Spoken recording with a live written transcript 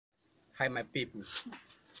Hi, my people.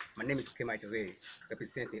 My name is Kaymaist,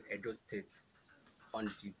 representing Edo State on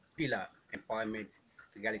the Pillar Empowerment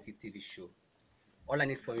Reality TV show. All I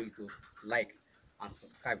need for you to like and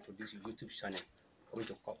subscribe to this YouTube channel for me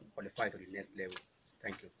to qualify to the next level.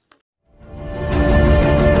 Thank you.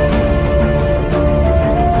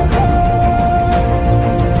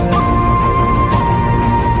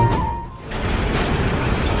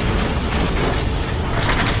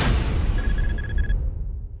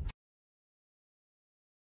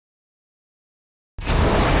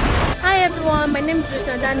 Hi everyone, my name is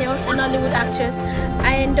Rita Daniels, an Hollywood actress.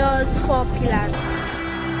 I endorse 4 Pillars.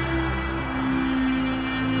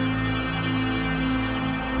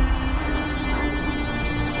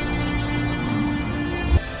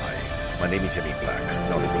 Hi, my name is Yemi Black,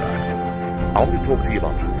 an Hollywood actor. I want to talk to you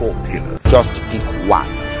about 4 pillars. Just pick one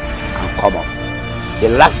and come up. The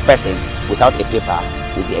last person without a paper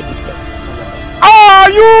will be evicted. Are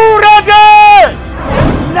you ready?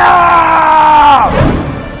 Now!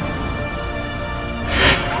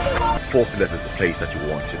 4 Pillars is the place that you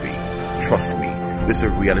want to be. Trust me, this is a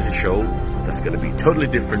reality show that's going to be totally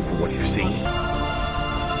different from what you've seen.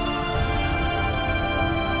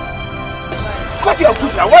 Cut your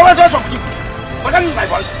foot now. What's wrong with you? What can you use my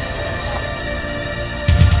voice?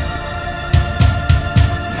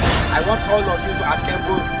 I want all of you to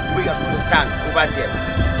assemble where you're supposed to stand over there.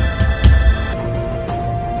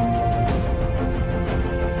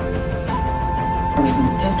 We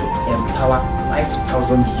intend to empower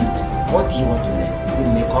 5,000 youth. What do you want to learn? Is it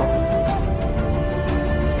makeup?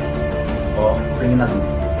 Or bringing out the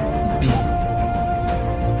beast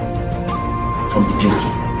from the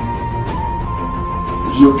beauty?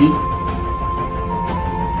 DOP,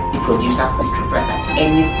 the producer, the scriptwriter,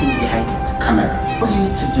 anything behind the camera. All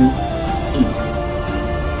you need to do is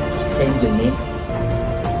to send your name,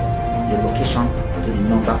 your location to the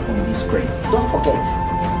number on this screen. Don't forget,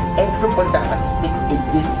 everybody that participates in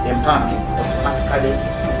this empowerment automatically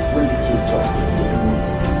will be featured in the movie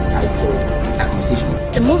titled Circumcision.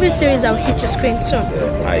 The movie series will hit your screen soon.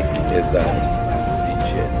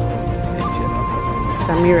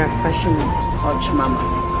 Samira Fashion Arch Mama.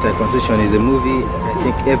 Circumcision is a movie I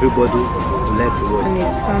think everybody would like to watch. And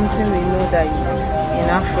it's something we know that is in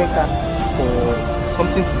Africa. For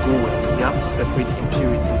something to go well, we have to separate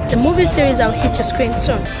impurities. The movie series will hit your screen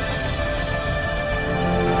soon.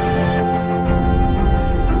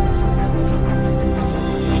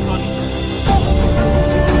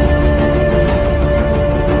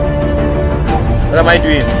 What am I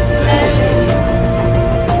doing?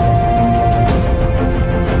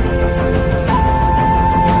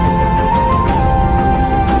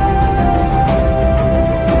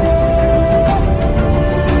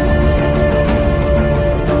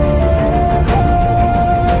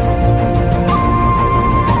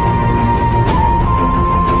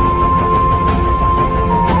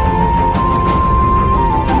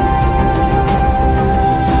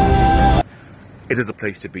 It is a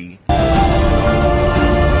place to be.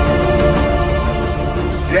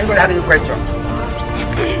 Do anybody have any question?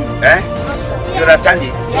 Eh? You understand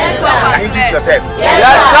it? Yes, sir. Can you do it yourself?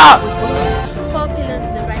 Yes, sir.